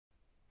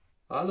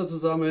Hallo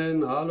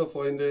zusammen, hallo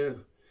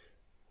Freunde.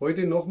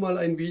 Heute nochmal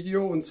ein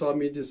Video und zwar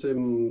mit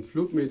diesem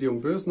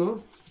Medium von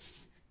Boesner.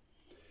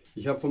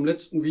 Ich habe vom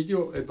letzten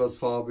Video etwas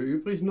Farbe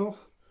übrig noch,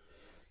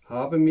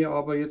 habe mir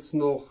aber jetzt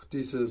noch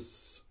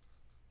dieses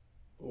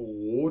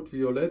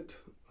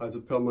Rot-Violett,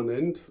 also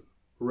permanent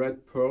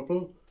Red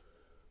Purple,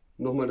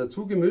 nochmal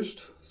dazu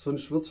gemischt,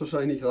 sonst wird es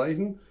wahrscheinlich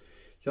reichen.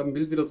 Ich habe ein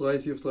Bild wieder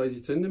 30 auf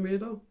 30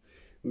 cm.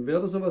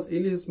 Werde so was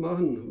Ähnliches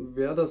machen.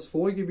 Wer das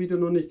vorige Video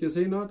noch nicht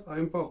gesehen hat,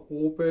 einfach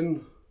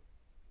oben,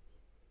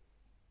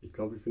 ich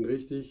glaube ich bin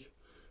richtig,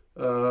 ich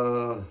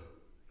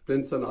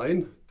blende es dann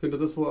ein, könnt ihr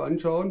das vorher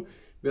anschauen.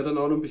 Wer dann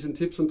auch noch ein bisschen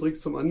Tipps und Tricks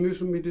zum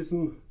Anmischen mit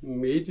diesem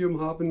Medium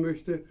haben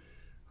möchte,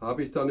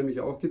 habe ich da nämlich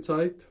auch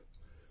gezeigt.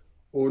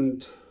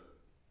 Und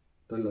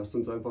dann lasst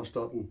uns einfach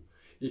starten.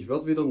 Ich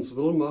werde wieder einen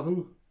Swirl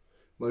machen,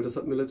 weil das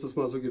hat mir letztes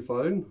Mal so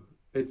gefallen.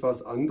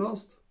 Etwas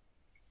anders,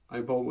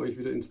 einfach um euch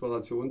wieder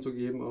Inspiration zu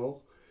geben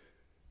auch.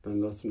 Dann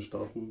lasst uns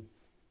starten.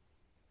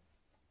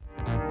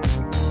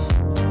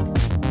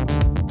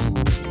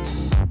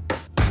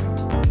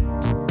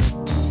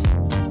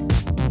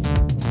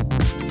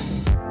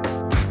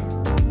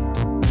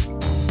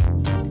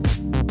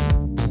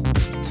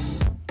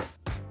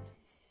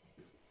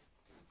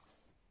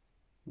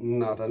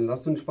 Na, dann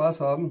lasst uns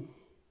Spaß haben.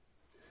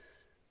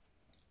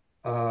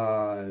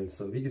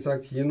 Also, wie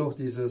gesagt, hier noch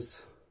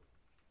dieses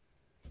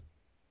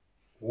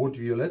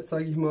Rot-Violett,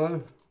 sage ich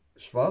mal.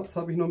 Schwarz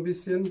habe ich noch ein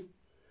bisschen.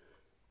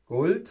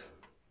 Gold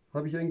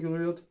habe ich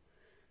eingerührt.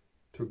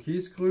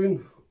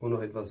 Türkisgrün und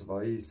noch etwas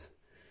Weiß.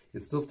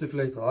 Jetzt dürft ihr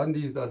vielleicht raten,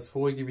 die das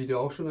vorige Video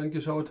auch schon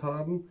angeschaut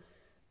haben,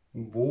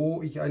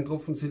 wo ich einen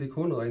Tropfen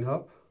Silikon rein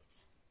habe.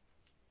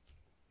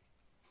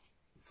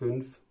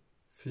 5,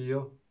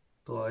 4,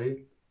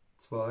 3,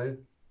 2,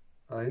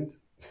 1.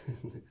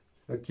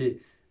 Okay,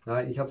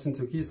 nein, ich habe es in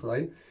Türkis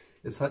rein.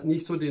 Es hat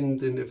nicht so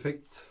den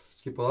Effekt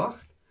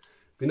gebracht.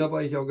 Bin aber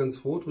eigentlich auch ganz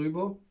froh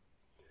drüber.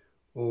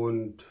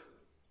 Und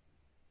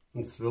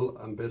ein Swirl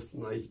am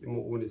besten eigentlich immer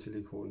ohne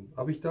Silikon.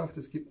 Aber ich dachte,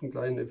 es gibt einen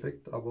kleinen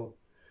Effekt, aber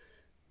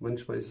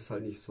manchmal ist es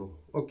halt nicht so.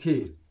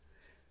 Okay,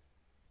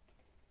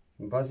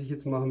 was ich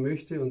jetzt machen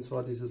möchte, und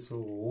zwar dieses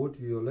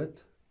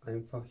Rot-Violett,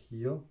 einfach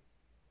hier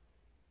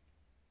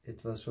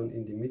etwas schon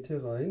in die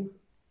Mitte rein.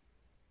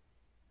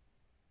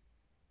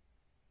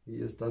 Wie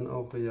es dann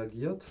auch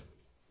reagiert,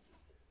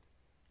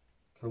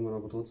 kann man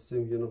aber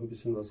trotzdem hier noch ein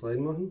bisschen was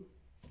reinmachen.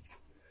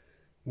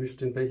 Mischt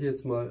den Becher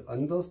jetzt mal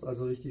anders,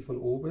 also richtig von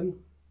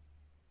oben.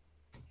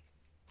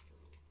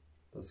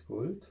 Das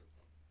Gold.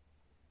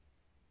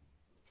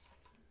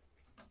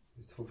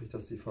 Jetzt hoffe ich,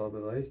 dass die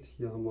Farbe reicht.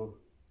 Hier haben wir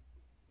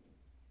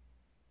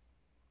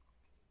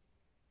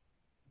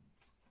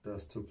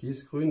das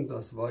Türkisgrün,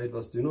 das war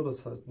etwas dünner,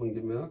 das hat man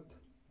gemerkt.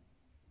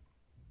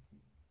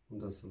 Und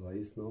das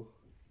Weiß noch.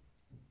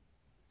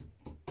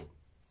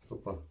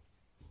 Super.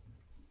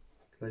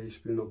 Gleiches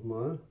Spiel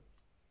nochmal,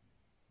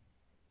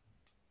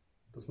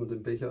 dass wir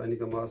den Becher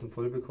einigermaßen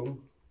voll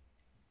bekommen.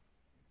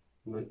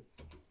 Nein.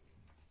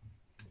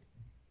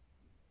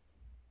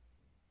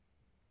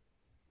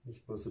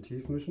 Nicht mal so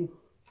tief mischen.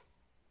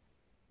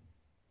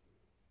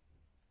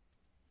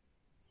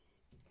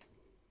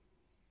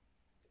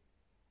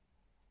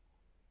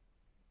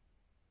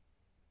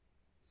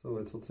 So,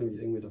 jetzt wird es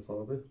nämlich eng mit der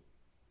Farbe.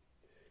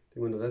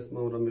 Den Rest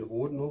machen wir dann mit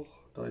Rot noch.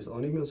 Da ist auch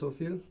nicht mehr so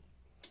viel.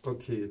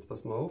 Okay, jetzt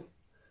pass mal auf.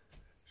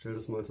 Stell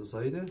das mal zur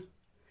Seite.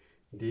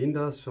 Dehn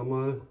das schon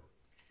mal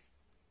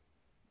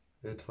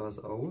etwas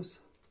aus.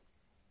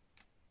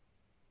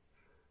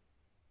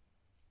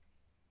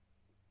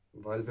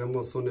 Weil wenn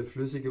wir so eine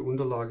flüssige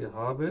Unterlage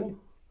haben,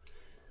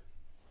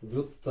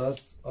 wird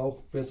das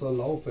auch besser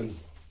laufen.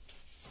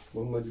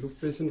 Machen wir mal die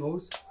Luftbläschen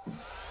raus.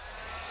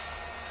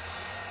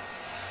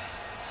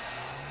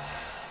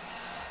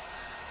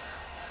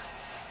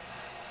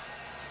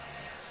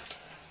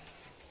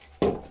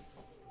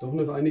 Doch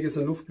noch einiges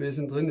an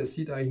Luftbläschen drin. Es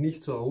sieht eigentlich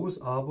nicht so aus,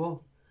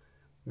 aber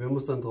wenn man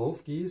es dann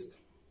drauf gießt,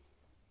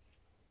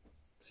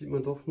 sieht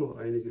man doch noch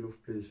einige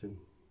Luftbläschen.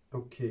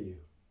 Okay.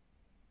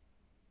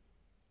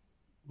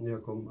 Ja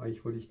komm,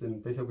 eigentlich wollte ich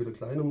den Becher wieder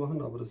kleiner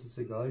machen, aber das ist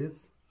egal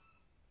jetzt.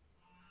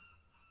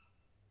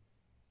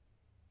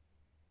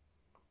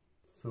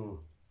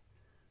 So,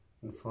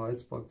 und fahre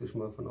jetzt praktisch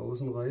mal von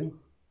außen rein.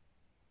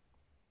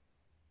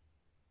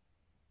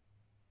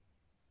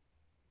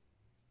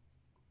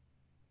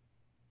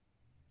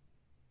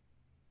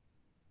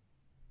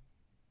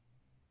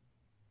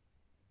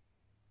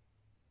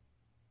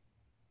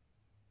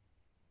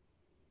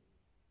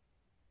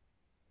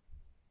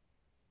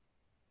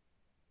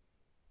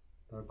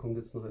 Da kommt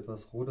jetzt noch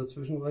etwas Rot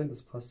dazwischen rein,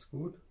 das passt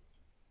gut.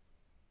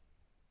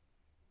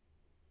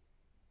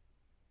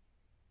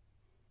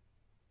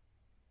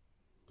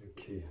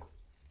 Okay.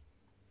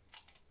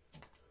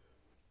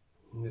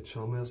 Und jetzt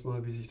schauen wir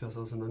erstmal, wie sich das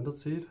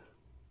auseinanderzieht.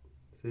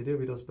 Seht ihr,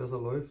 wie das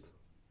besser läuft?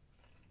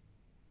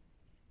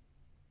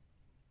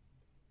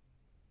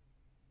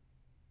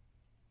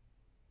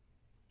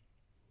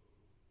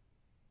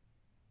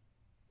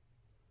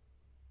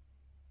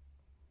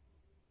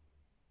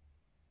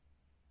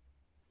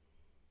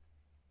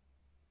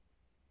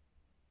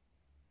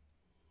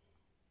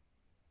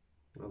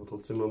 Aber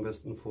trotzdem am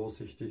besten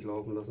vorsichtig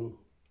laufen lassen.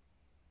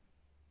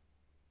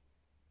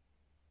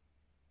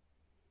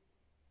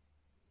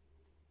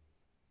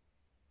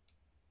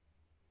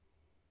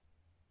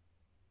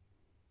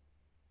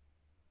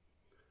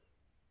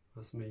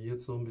 Was mir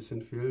jetzt noch ein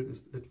bisschen fehlt,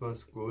 ist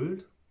etwas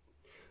Gold.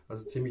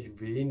 Also ziemlich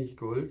wenig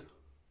Gold.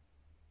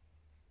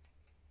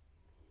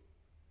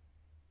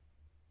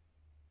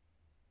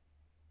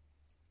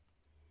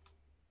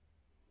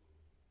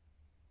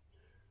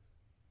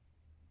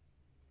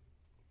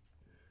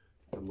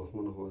 Dann machen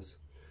wir noch was.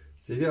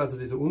 Seht ihr, also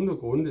dieser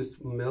Untergrund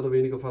ist mehr oder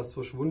weniger fast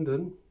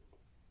verschwunden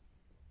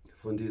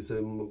von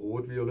diesem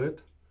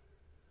Rot-Violett.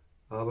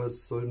 Aber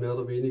es soll mehr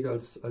oder weniger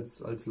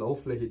als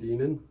Lauffläche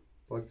dienen,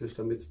 praktisch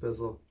damit es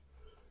besser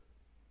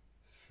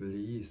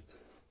fließt.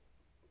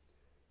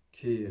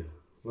 Okay,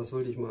 was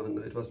wollte ich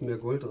machen? Etwas mehr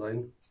Gold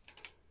rein.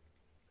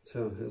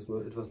 Tja,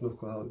 erstmal etwas noch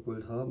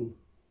Gold haben.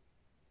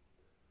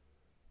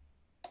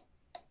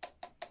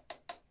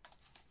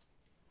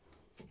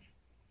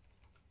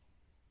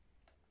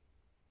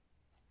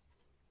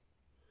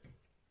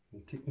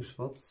 Ein Ticken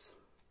schwarz,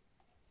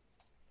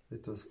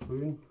 etwas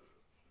grün.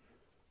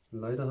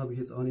 Leider habe ich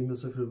jetzt auch nicht mehr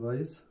so viel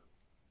weiß.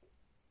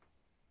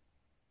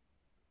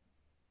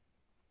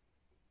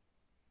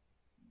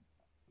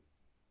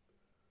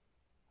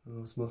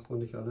 Das macht man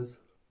nicht alles.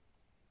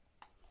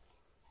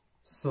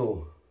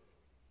 So.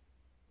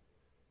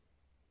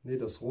 Ne,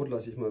 das Rot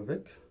lasse ich mal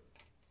weg.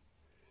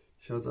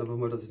 Ich schaue jetzt einfach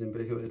mal, dass ich den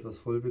Becher etwas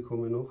voll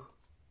bekomme noch.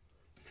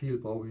 Viel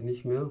brauche ich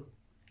nicht mehr.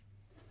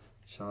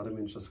 Schade,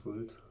 Mensch, das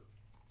Gold.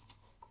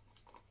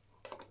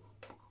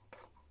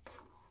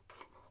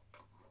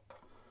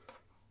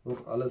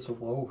 Wird alles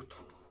verbraucht.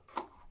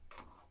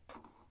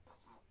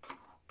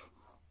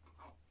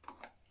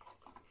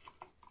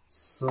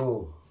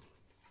 So.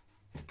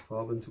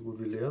 Farben so gut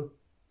wie leer.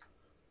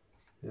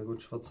 Ja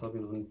gut, schwarz habe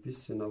ich noch ein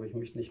bisschen, aber ich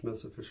möchte nicht mehr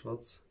so viel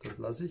schwarz. Das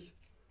lasse ich.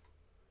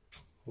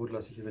 Rot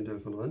lasse ich eventuell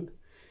von Rand.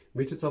 Ich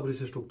möchte jetzt aber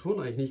diese Strukturen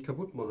eigentlich nicht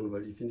kaputt machen,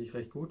 weil die finde ich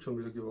recht gut schon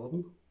wieder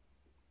geworden.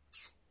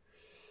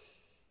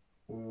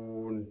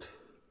 Und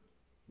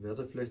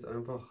werde vielleicht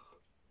einfach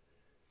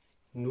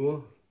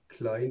nur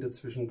klein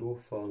dazwischen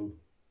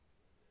durchfahren.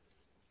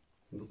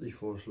 Würde ich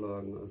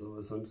vorschlagen, also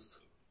weil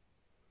sonst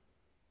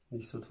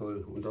nicht so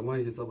toll. Und da mache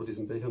ich jetzt aber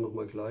diesen Becher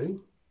nochmal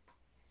klein,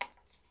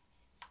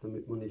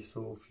 damit man nicht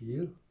so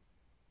viel.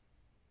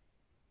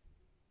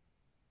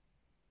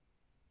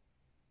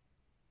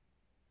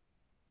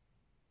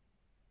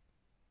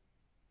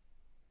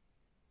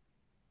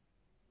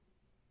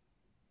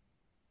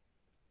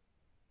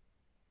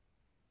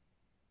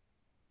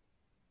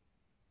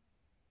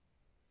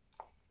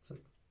 Zack.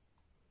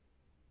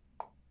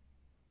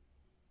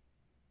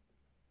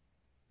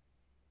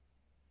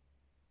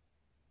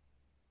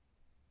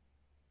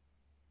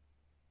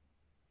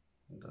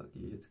 Und da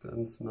gehe ich jetzt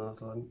ganz nah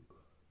dran.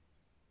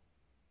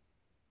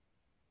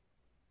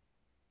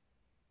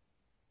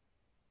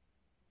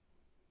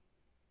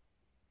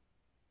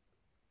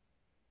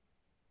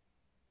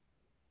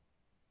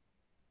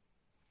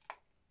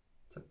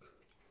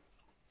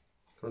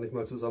 Kann ich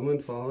mal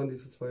zusammenfahren,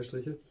 diese zwei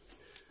Striche.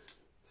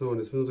 So, und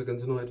jetzt müssen wir das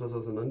Ganze noch etwas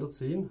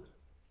auseinanderziehen. Und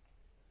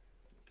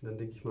dann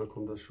denke ich mal,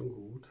 kommt das schon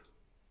gut.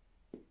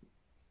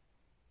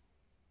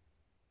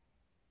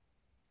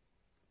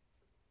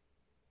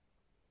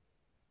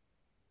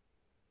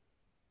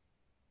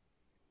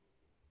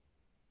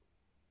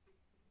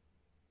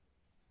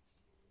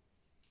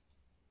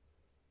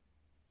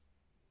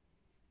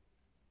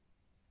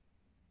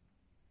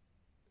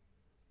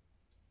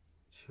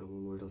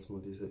 Schauen wir mal, dass wir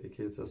diese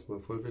Ecke jetzt erstmal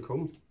voll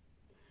bekommen.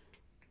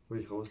 Will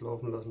ich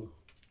rauslaufen lassen.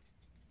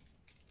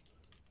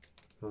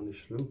 Gar nicht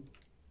schlimm.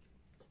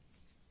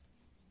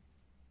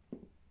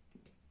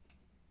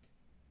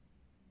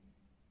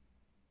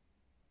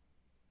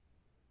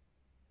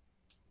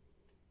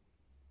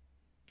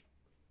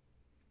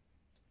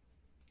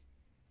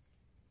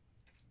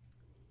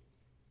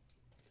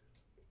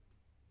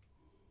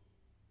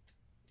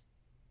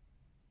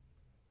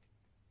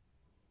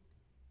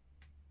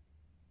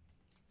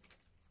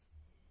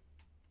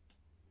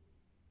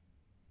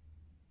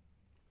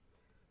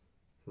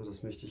 So,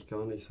 das möchte ich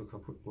gar nicht so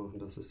kaputt machen.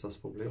 Das ist das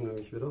Problem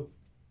nämlich wieder.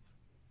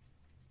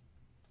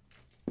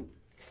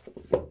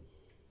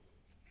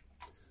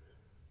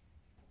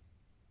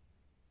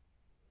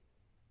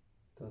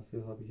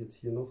 Dafür habe ich jetzt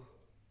hier noch,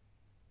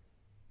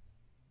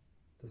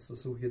 das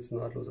versuche ich jetzt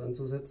nahtlos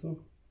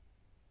anzusetzen.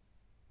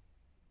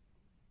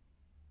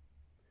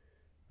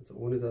 Also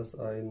ohne dass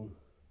ein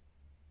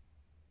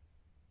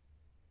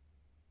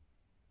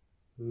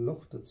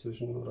Loch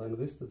dazwischen oder ein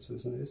Riss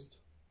dazwischen ist.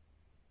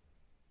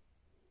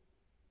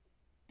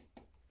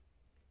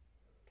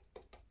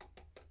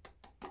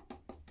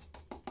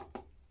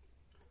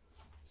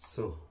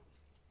 So,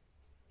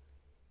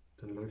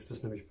 dann läuft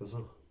es nämlich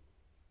besser.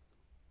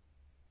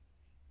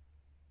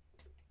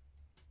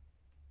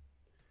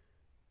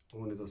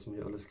 Ohne dass wir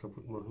hier alles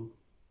kaputt machen.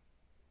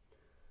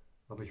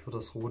 Aber ich würde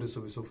das Rote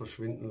sowieso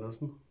verschwinden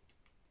lassen.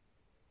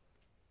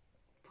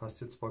 Passt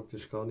jetzt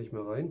praktisch gar nicht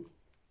mehr rein.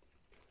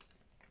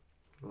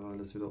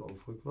 Alles wieder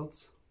auf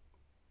rückwärts.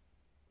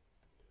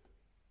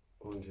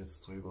 Und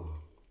jetzt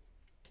drüber.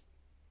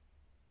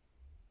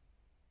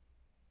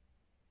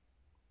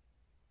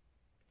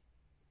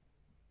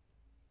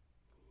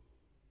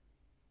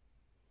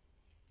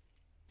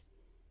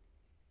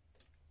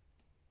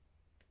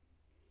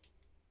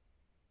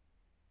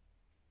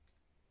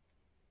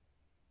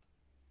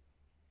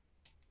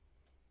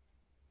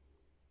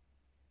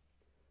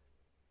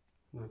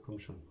 Na komm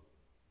schon.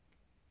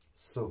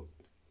 So,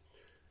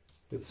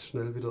 jetzt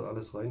schnell wieder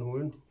alles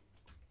reinholen.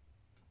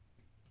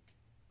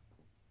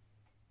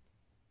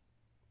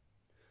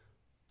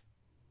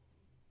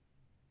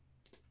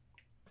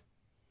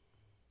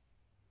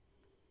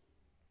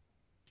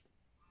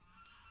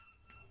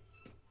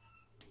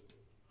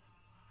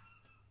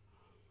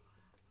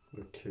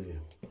 Okay.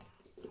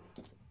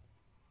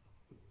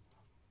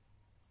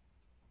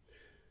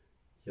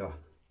 Ja,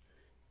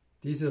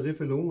 diese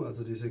Riffelung,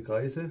 also diese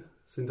Kreise,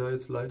 sind da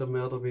jetzt leider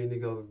mehr oder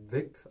weniger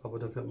weg, aber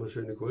dafür hat man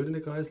schöne goldene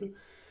Kreisel.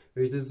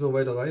 Wenn ich das jetzt noch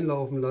weiter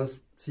reinlaufen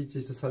lasse, zieht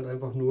sich das halt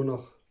einfach nur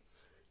noch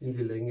in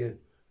die Länge.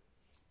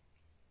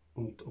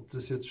 Und ob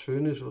das jetzt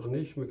schön ist oder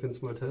nicht, wir können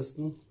es mal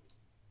testen.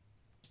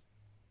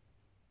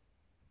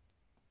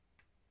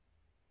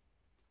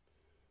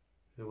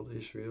 Hier wird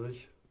eh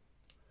schwierig,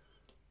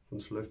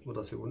 sonst läuft mir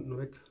das hier unten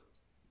weg.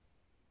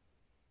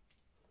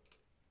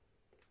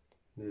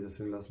 Ne,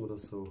 deswegen lassen wir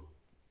das so.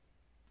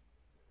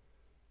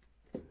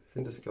 Ich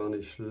finde es gar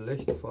nicht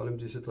schlecht, vor allem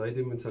diese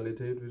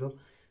Dreidimensionalität wieder.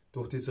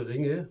 Durch diese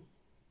Ringe,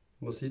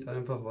 man sieht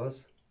einfach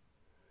was.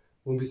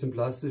 Und ein bisschen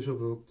plastischer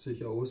wirkt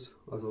sich aus.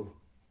 Also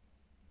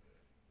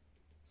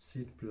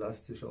sieht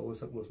plastisch aus,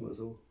 sagen wir es mal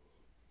so.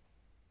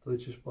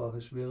 Deutsche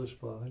Sprache, schwere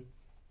Sprache.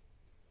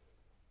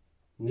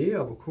 Nee,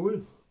 aber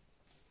cool.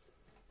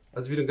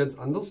 Also wieder ein ganz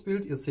anderes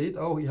Bild. Ihr seht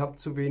auch, ich habe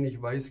zu wenig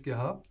Weiß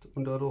gehabt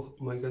und dadurch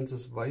mein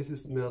ganzes Weiß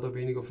ist mehr oder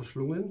weniger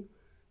verschlungen.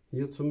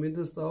 Hier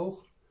zumindest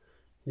auch.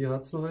 Hier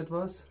hat es noch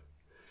etwas.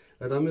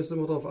 Ja, da müssen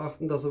wir darauf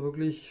achten, dass er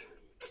wirklich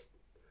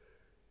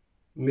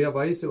mehr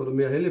weiße oder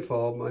mehr helle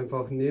Farben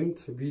einfach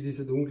nimmt, wie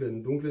diese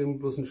dunklen. Dunkle nimmt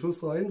bloß einen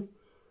Schuss rein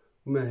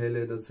und mehr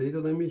helle. Da seht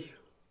ihr nämlich,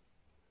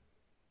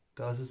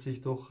 dass es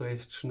sich doch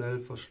recht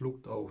schnell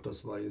verschluckt, auch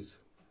das Weiß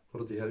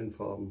oder die hellen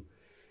Farben.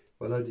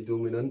 Weil halt die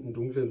dominanten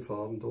dunklen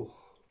Farben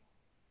doch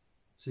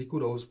sich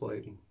gut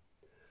ausbreiten.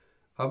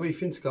 Aber ich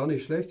finde es gar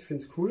nicht schlecht, ich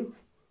finde es cool.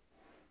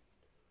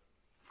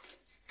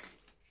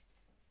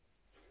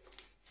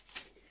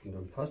 Und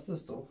dann passt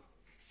das doch.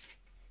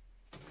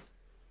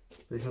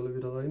 Becherle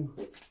wieder rein.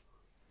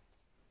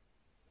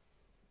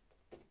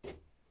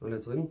 Alle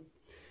drin.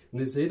 Und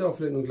ihr seht auch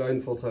vielleicht einen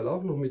kleinen Vorteil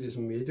auch noch mit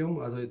diesem Medium.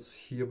 Also jetzt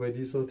hier bei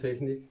dieser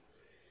Technik,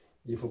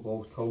 ihr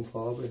verbraucht kaum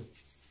Farbe.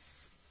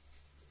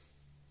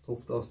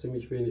 Tropft auch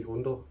ziemlich wenig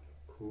runter.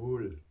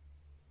 Cool.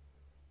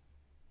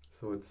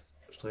 So, jetzt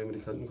streichen wir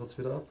die Kanten kurz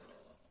wieder ab.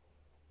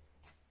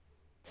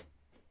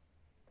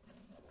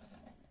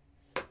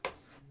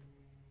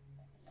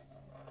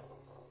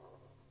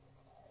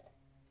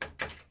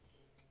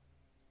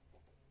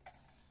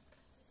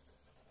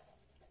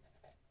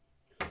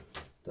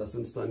 Dass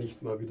uns da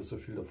nicht mal wieder so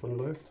viel davon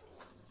läuft.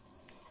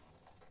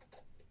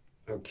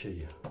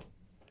 Okay.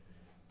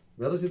 Ich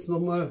werde das jetzt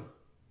nochmal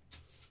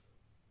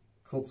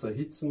kurz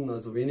erhitzen,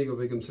 also weniger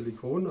wegen dem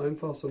Silikon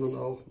einfach, sondern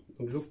auch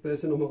um die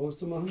Luftbläschen nochmal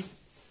rauszumachen.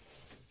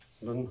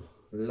 Und dann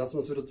lassen wir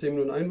es wieder 10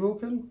 Minuten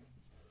einwirken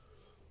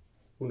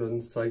und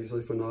dann zeige ich es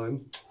euch von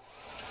nahem.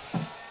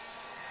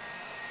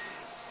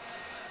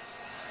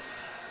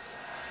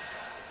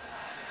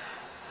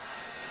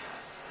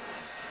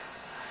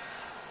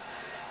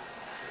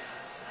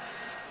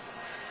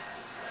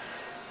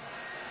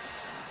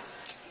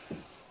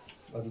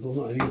 Also doch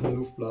noch einiges an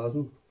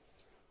Luftblasen.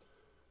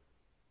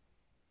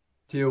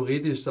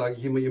 Theoretisch sage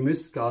ich immer, ihr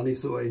müsst gar nicht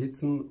so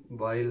erhitzen,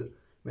 weil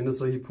wenn ihr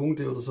solche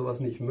Punkte oder sowas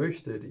nicht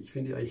möchtet, ich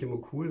finde die eigentlich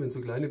immer cool, wenn es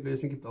so kleine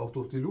Bläschen gibt, auch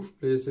durch die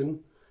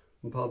Luftbläschen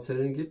ein paar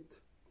Zellen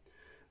gibt.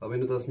 Aber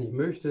wenn ihr das nicht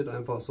möchtet,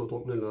 einfach so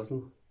trocknen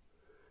lassen.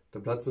 Da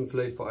platzen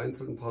vielleicht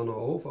vereinzelt ein paar noch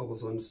auf, aber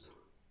sonst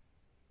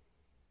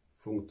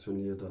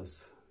funktioniert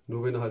das.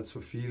 Nur wenn ihr halt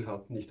zu viel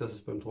habt, nicht dass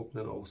es beim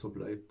Trocknen auch so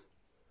bleibt.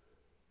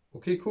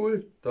 Okay,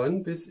 cool,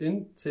 dann bis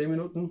in 10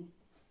 Minuten.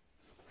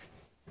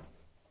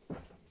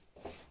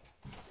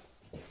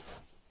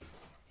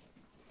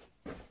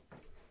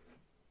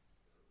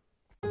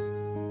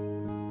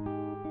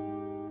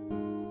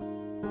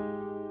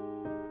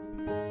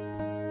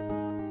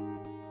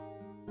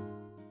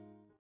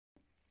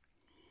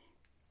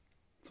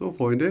 So,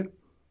 Freunde,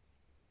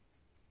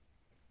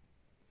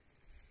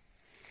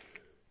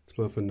 jetzt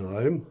mal von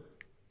nahem.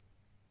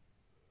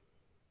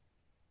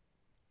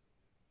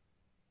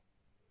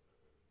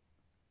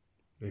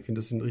 Ich finde,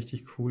 das sind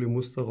richtig coole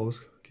Muster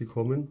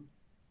rausgekommen.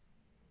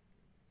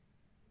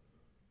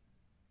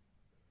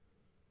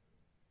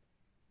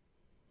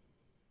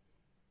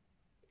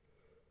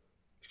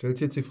 Stellt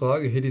sich jetzt die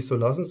Frage, hätte ich es so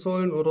lassen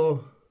sollen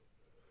oder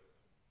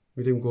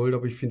mit dem Gold,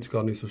 aber ich finde es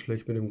gar nicht so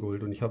schlecht mit dem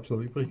Gold und ich habe es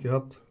noch übrig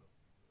gehabt.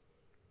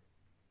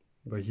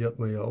 Weil hier hat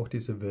man ja auch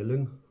diese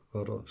Wellen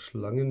oder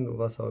Schlangen,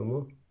 was auch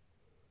immer.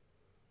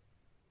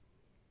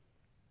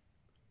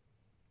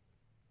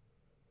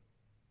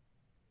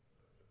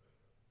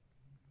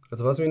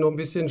 Also was mich noch ein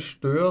bisschen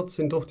stört,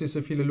 sind doch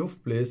diese viele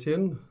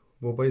Luftbläschen,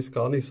 wobei es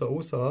gar nicht so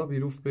aussah wie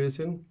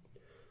Luftbläschen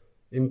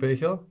im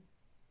Becher.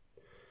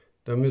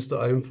 Da müsst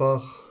ihr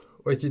einfach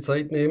euch die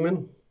Zeit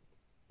nehmen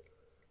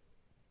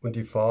und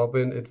die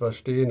Farben etwas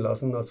stehen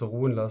lassen, also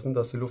ruhen lassen,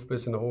 dass die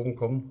Luftbläschen nach oben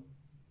kommen.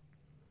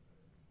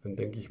 Dann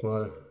denke ich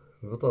mal,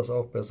 wird das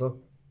auch besser.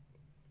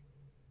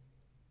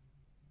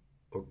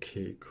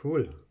 Okay,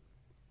 cool.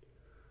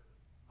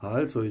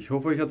 Also, ich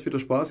hoffe, euch hat es wieder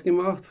Spaß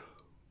gemacht,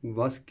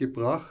 was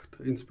gebracht,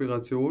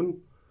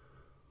 Inspiration.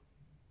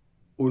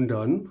 Und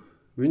dann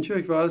wünsche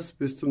ich euch was,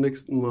 bis zum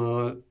nächsten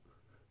Mal.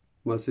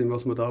 Mal sehen,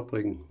 was wir da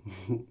bringen.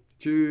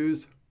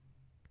 Tschüss.